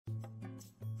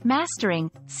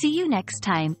Mastering, see you next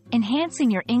time,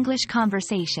 enhancing your English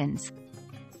conversations.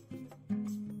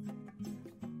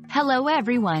 Hello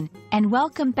everyone, and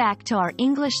welcome back to our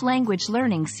English language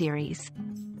learning series.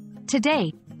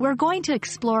 Today, we're going to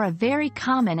explore a very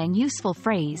common and useful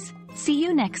phrase, see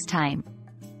you next time.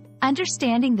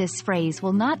 Understanding this phrase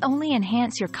will not only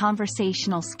enhance your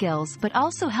conversational skills but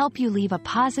also help you leave a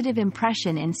positive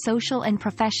impression in social and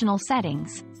professional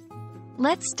settings.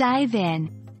 Let's dive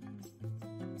in.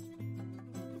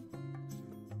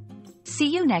 See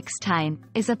you next time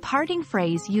is a parting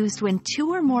phrase used when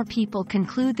two or more people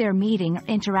conclude their meeting or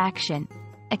interaction,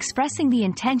 expressing the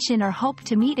intention or hope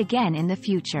to meet again in the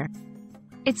future.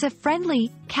 It's a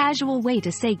friendly, casual way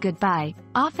to say goodbye,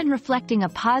 often reflecting a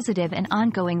positive and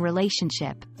ongoing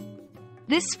relationship.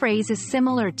 This phrase is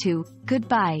similar to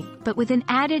goodbye, but with an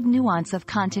added nuance of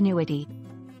continuity.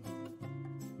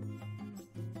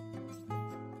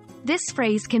 This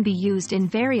phrase can be used in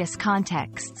various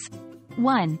contexts.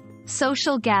 1.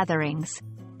 Social gatherings.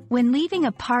 When leaving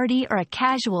a party or a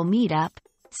casual meetup,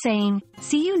 saying,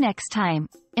 "See you next time,"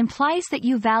 implies that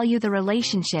you value the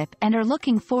relationship and are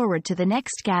looking forward to the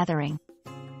next gathering.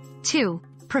 2.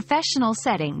 Professional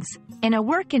settings. In a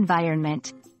work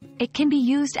environment, it can be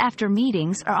used after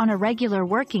meetings or on a regular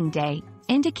working day,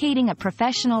 indicating a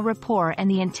professional rapport and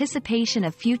the anticipation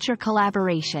of future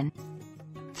collaboration.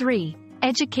 3.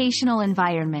 Educational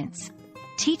environments.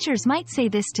 Teachers might say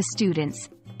this to students,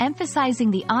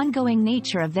 emphasizing the ongoing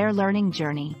nature of their learning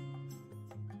journey.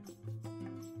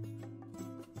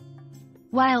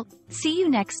 While "see you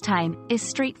next time" is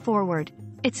straightforward,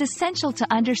 it's essential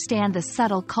to understand the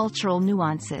subtle cultural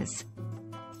nuances.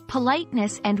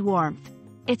 Politeness and warmth.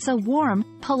 It's a warm,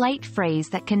 polite phrase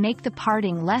that can make the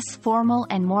parting less formal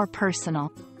and more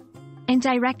personal.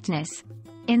 Indirectness.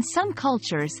 In some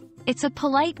cultures, it's a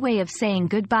polite way of saying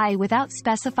goodbye without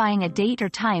specifying a date or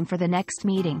time for the next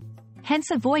meeting,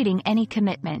 hence avoiding any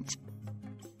commitment.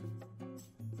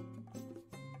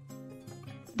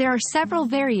 There are several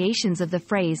variations of the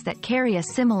phrase that carry a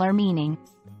similar meaning.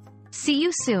 See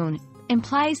you soon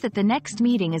implies that the next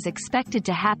meeting is expected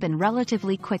to happen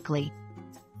relatively quickly.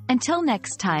 Until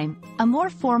next time, a more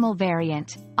formal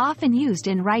variant, often used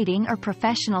in writing or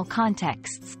professional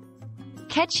contexts.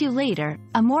 Catch you later,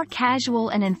 a more casual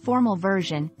and informal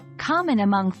version, common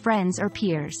among friends or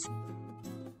peers.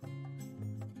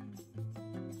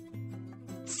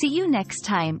 See you next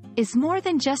time is more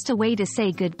than just a way to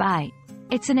say goodbye.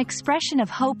 It's an expression of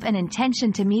hope and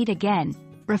intention to meet again,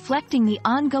 reflecting the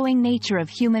ongoing nature of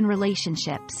human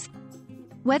relationships.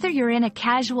 Whether you're in a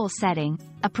casual setting,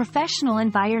 a professional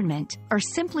environment, or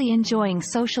simply enjoying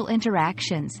social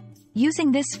interactions,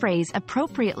 using this phrase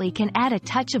appropriately can add a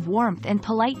touch of warmth and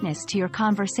politeness to your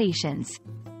conversations.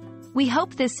 We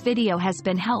hope this video has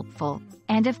been helpful,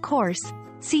 and of course,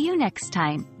 see you next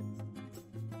time.